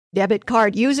Debit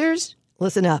card users,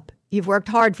 listen up. You've worked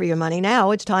hard for your money.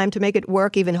 Now it's time to make it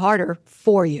work even harder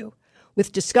for you.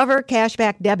 With Discover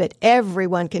Cashback Debit,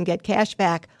 everyone can get cash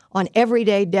back on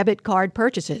everyday debit card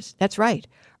purchases. That's right.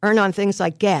 Earn on things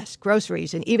like gas,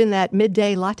 groceries, and even that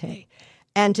midday latte.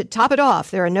 And to top it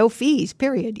off, there are no fees,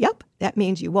 period. Yep, that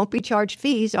means you won't be charged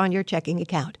fees on your checking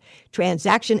account.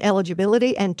 Transaction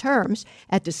eligibility and terms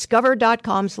at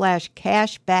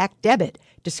discover.com/cashbackdebit.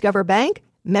 Discover Bank,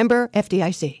 member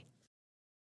FDIC.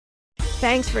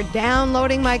 Thanks for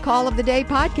downloading my Call of the Day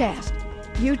podcast.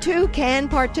 You too can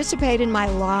participate in my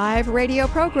live radio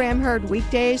program heard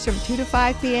weekdays from 2 to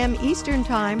 5 p.m. Eastern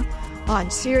Time on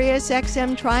Sirius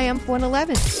XM Triumph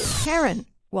 111. Karen,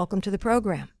 welcome to the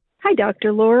program. Hi,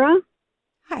 Dr. Laura.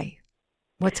 Hi.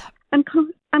 What's up? I'm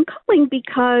calling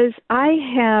because I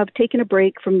have taken a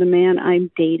break from the man I'm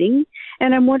dating,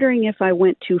 and I'm wondering if I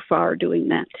went too far doing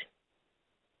that.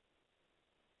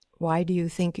 Why do you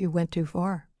think you went too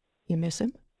far? You miss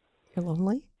him? You're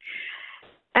lonely?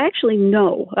 Actually,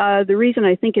 no. The reason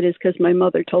I think it is because my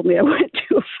mother told me I went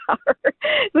too far.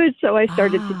 So I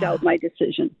started to doubt my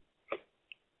decision.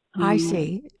 I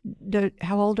see.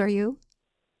 How old are you?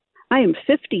 I am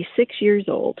 56 years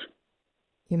old.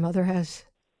 Your mother has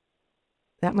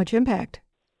that much impact?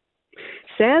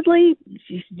 Sadly,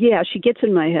 yeah, she gets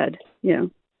in my head. Yeah.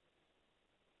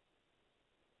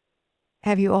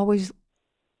 Have you always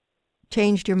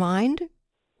changed your mind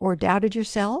or doubted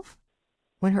yourself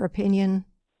when her opinion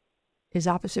is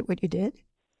opposite what you did?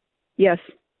 Yes.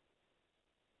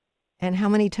 And how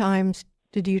many times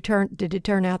did it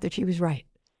turn out that she was right?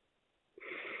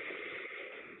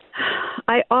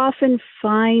 I often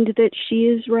find that she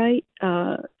is right.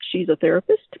 She's a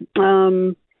therapist.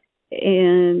 But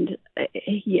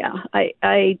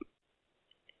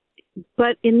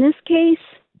in this case,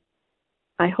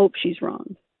 I hope she's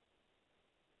wrong.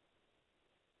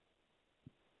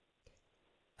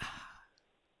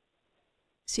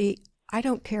 See, I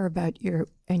don't care about your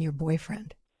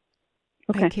boyfriend.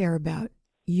 Okay. I care about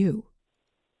you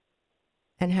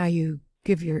and how you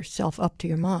give yourself up to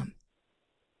your mom.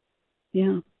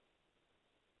 Yeah.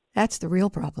 That's the real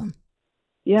problem.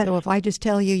 Yes. So if I just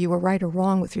tell you were right or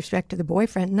wrong with respect to the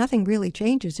boyfriend, nothing really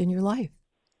changes in your life.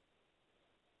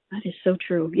 That is so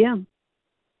true. Yeah.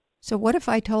 So what if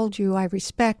I told you I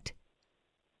respect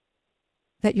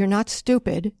that you're not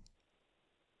stupid,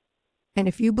 and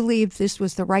if you believe this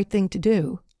was the right thing to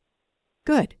do,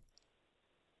 good.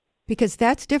 Because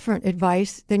that's different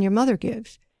advice than your mother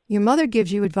gives. Your mother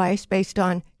gives you advice based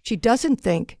on she doesn't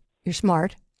think you're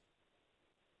smart,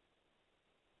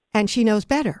 and she knows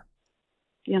better.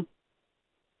 Yeah.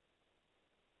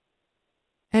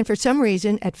 And for some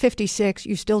reason, at 56,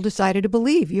 you still decided to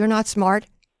believe you're not smart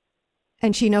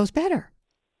and she knows better.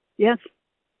 Yes.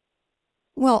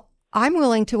 Well, I'm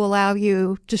willing to allow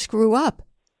you to screw up.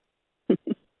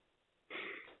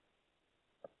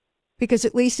 Because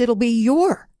at least it'll be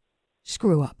your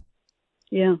screw up.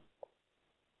 Yeah.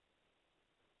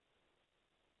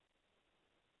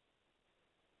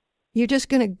 You're just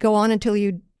going to go on until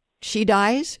she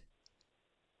dies?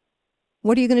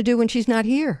 What are you going to do when she's not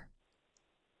here?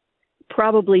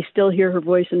 Probably still hear her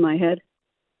voice in my head.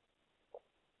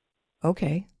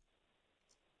 Okay.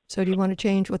 So do you want to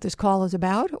change what this call is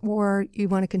about, or you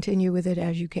want to continue with it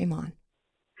as you came on?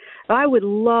 I would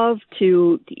love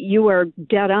to. You are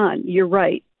dead on. You're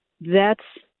right. That's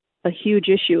a huge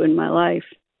issue in my life.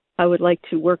 I would like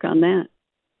to work on that.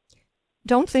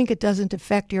 Don't think it doesn't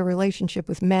affect your relationship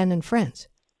with men and friends.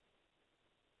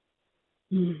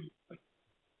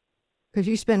 Because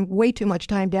you spend way too much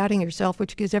time doubting yourself,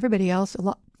 which gives everybody else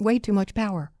way too much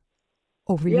power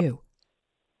over you.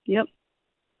 Yep.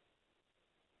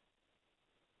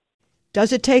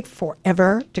 Does it take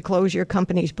forever to close your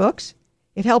company's books?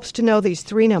 It helps to know these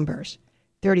three numbers: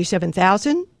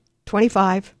 37,000,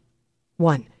 25,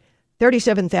 1.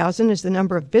 37,000 is the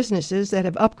number of businesses that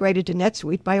have upgraded to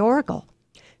NetSuite by Oracle.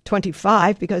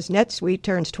 25 because NetSuite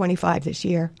turns 25 this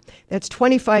year. That's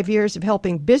 25 years of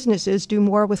helping businesses do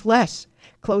more with less,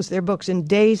 close their books in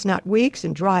days, not weeks,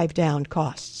 and drive down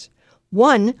costs.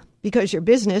 1 because your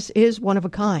business is one of a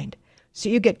kind. So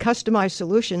you get customized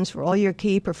solutions for all your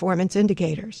key performance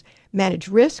indicators. Manage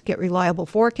risk, get reliable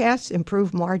forecasts,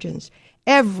 improve margins.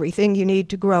 Everything you need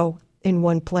to grow in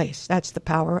one place. That's the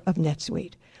power of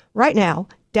NetSuite. Right now,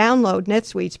 download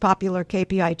NetSuite's popular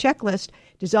KPI checklist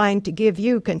designed to give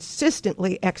you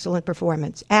consistently excellent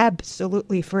performance,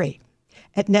 absolutely free,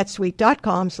 at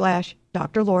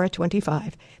netsuite.com/Dr. Laura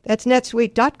 25. That's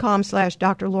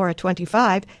netsuite.com/Dr. Laura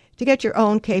 25 to get your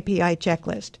own KPI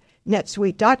checklist.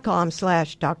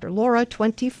 netsuite.com/Dr. Laura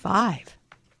 25.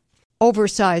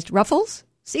 Oversized ruffles,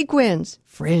 Sequins,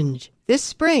 fringe. This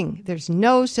spring, there's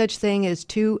no such thing as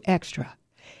too extra.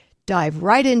 Dive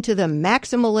right into the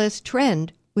maximalist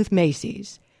trend with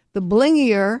Macy's. The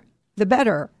blingier, the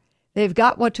better. They've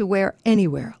got what to wear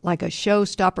anywhere, like a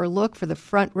showstopper look for the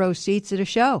front row seats at a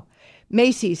show.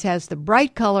 Macy's has the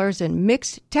bright colors and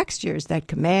mixed textures that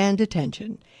command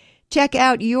attention. Check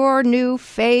out your new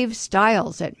fave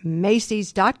styles at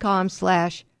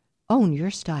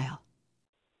Macys.com/ownyourstyle.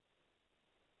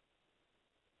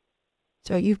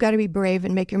 So you've got to be brave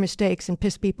and make your mistakes and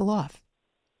piss people off.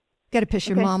 You've got to piss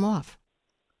your mom off.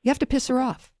 You have to piss her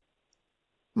off.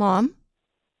 Mom,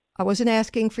 I wasn't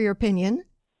asking for your opinion.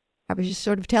 I was just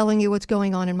sort of telling you what's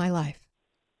going on in my life.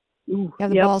 You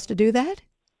have the balls to do that?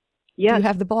 Yes. Do you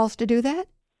have the balls to do that?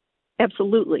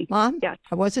 Absolutely. Mom, yes.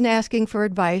 I wasn't asking for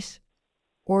advice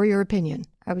or your opinion.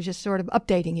 I was just sort of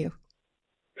updating you.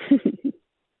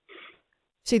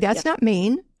 See, that's not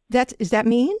mean. Is that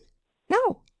mean?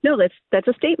 No. No, that's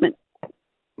a statement.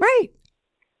 Right.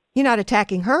 You're not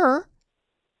attacking her.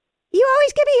 You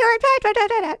always give me your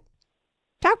advice.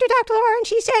 Talk to Dr. Laura, and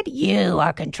she said, you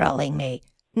are controlling me.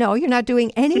 No, you're not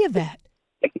doing any of that.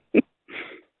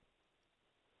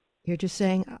 You're just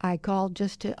saying, I called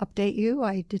just to update you.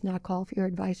 I did not call for your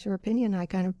advice or opinion.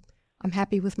 I'm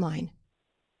happy with mine.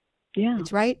 Yeah.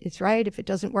 It's right. It's right. If it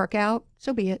doesn't work out,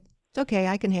 so be it. It's okay.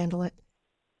 I can handle it.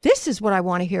 This is what I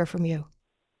want to hear from you.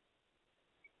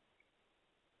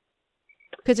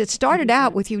 Because it started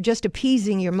out with you just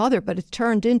appeasing your mother, but it's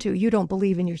turned into you don't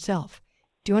believe in yourself.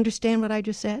 Do you understand what I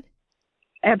just said?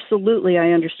 Absolutely,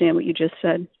 I understand what you just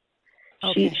said.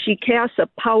 Okay. She casts a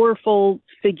powerful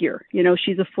figure. You know,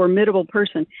 she's a formidable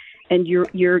person, and you're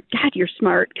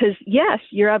smart. Because yes,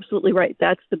 you're absolutely right.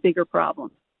 That's the bigger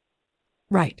problem.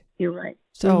 Right. You're right.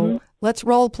 So let's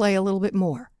role play a little bit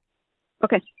more.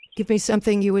 Okay. Give me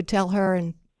something you would tell her,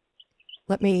 and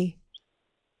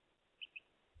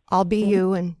I'll be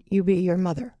you, and you be your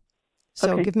mother.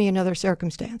 So give me another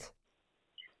circumstance.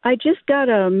 I just got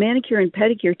a manicure and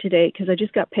pedicure today because I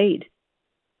just got paid.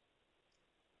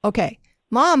 Okay.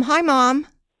 Mom. Hi, Mom.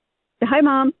 Hi,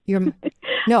 Mom.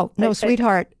 No,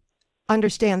 sweetheart.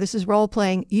 Understand, this is role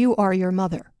playing. You are your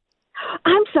mother.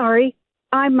 I'm sorry.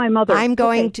 I'm my mother. I'm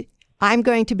going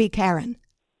to be Karen.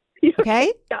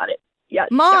 Okay? Got it. Yes.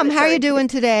 Mom, how are you doing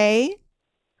today?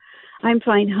 I'm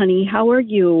fine, honey. How are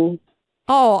you?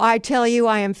 Oh, I tell you,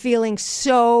 I am feeling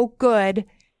so good.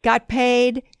 Got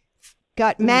paid,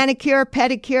 got manicure,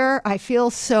 pedicure. I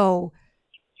feel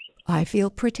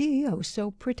pretty. Oh,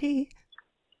 so pretty.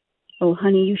 Oh,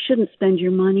 honey, you shouldn't spend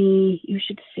your money. You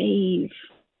should save.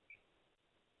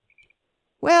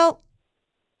 Well,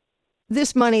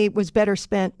 this money was better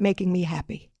spent making me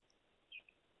happy.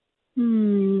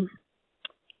 I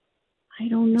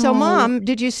don't know. So, Mom,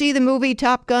 did you see the movie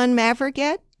Top Gun Maverick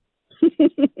yet?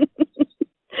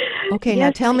 Okay,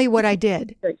 now tell me what I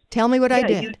did. Tell me what I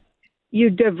did. You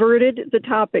diverted the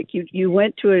topic. You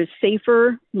went to a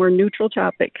safer, more neutral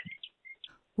topic.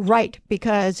 Right,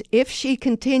 because if she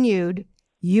continued,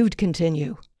 you'd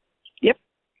continue. Yep.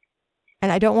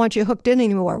 And I don't want you hooked in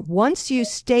anymore. Once you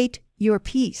state your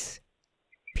piece,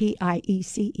 Piece,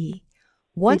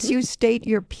 once you state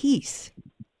your piece,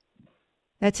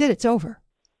 that's it. It's over.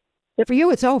 Yep. For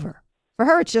you, it's over. For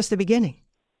her, it's just the beginning.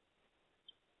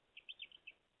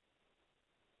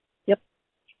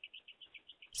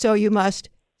 So you must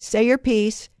say your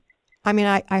piece. I mean,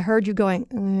 I heard you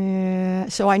going,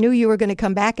 so I knew you were going to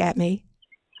come back at me.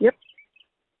 Yep.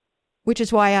 Which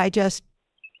is why I just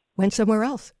went somewhere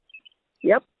else.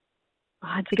 Yep. Oh,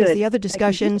 that's because good. The other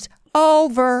discussion's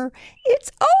over. It's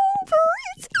over.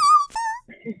 It's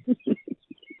over.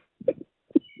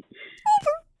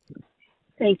 Over.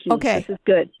 Thank you. Okay. This is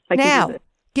good. Now,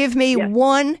 give me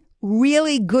one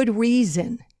really good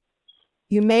reason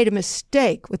you made a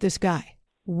mistake with this guy.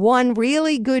 One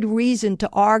really good reason to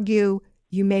argue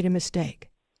you made a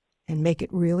mistake. And make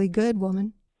it really good,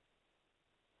 woman.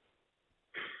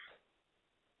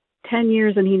 10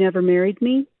 years and he never married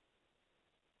me.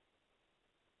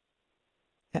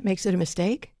 That makes it a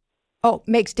mistake? Oh,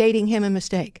 makes dating him a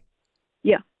mistake.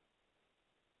 Yeah.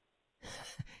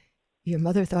 Your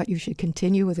mother thought you should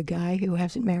continue with a guy who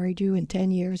hasn't married you in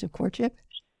 10 years of courtship?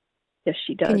 Yes,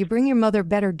 she does. Can you bring your mother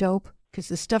better dope? Because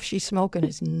the stuff she's smoking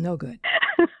is no good.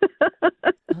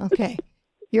 Okay.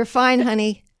 You're fine,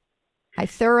 honey. I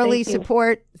thoroughly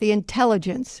support the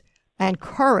intelligence and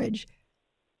courage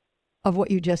of what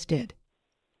you just did.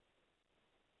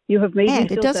 You have made me feel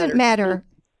And it doesn't better. matter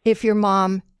if your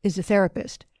mom is a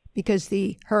therapist, because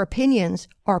her opinions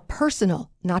are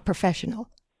personal, not professional.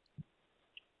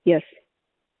 Yes.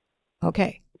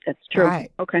 Okay. That's true. All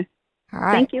right. Okay. All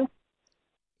right. Thank you.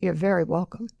 You're very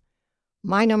welcome.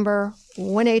 My number,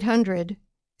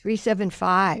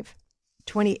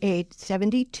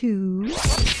 1-800-375-2872.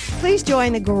 Please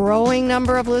join the growing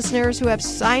number of listeners who have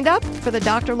signed up for the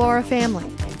Dr. Laura family.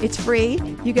 It's free.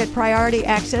 You get priority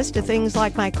access to things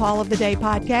like my Call of the Day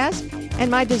podcast and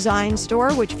my design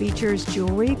store, which features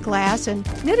jewelry, glass, and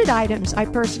knitted items I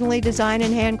personally design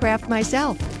and handcraft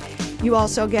myself. You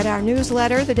also get our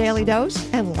newsletter, The Daily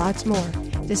Dose, and lots more.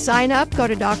 To sign up, go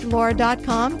to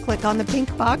drlaura.com, click on the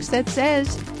pink box that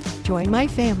says, Join my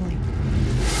family.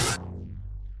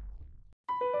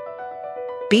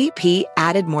 BP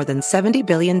added more than $70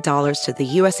 billion to the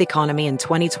U.S. economy in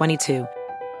 2022.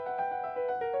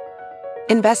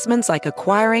 Investments like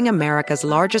acquiring America's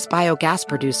largest biogas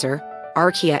producer,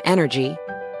 Archaea Energy,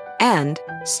 and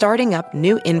starting up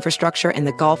new infrastructure in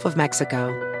the Gulf of Mexico.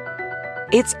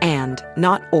 It's and,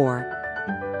 not or.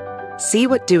 See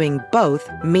what doing both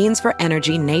means for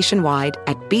energy nationwide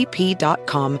at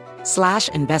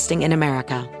bp.com/investing in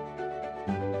America.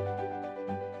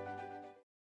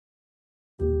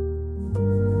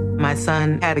 My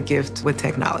son had a gift with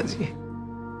technology.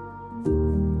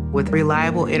 With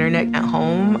reliable internet at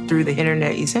home through the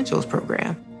Internet Essentials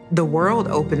program, the world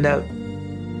opened up.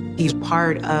 He's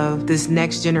part of this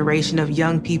next generation of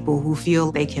young people who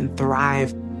feel they can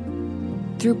thrive.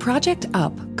 Through Project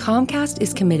UP, Comcast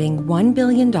is committing $1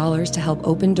 billion to help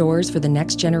open doors for the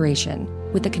next generation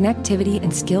with the connectivity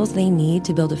and skills they need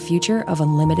to build a future of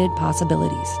unlimited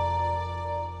possibilities.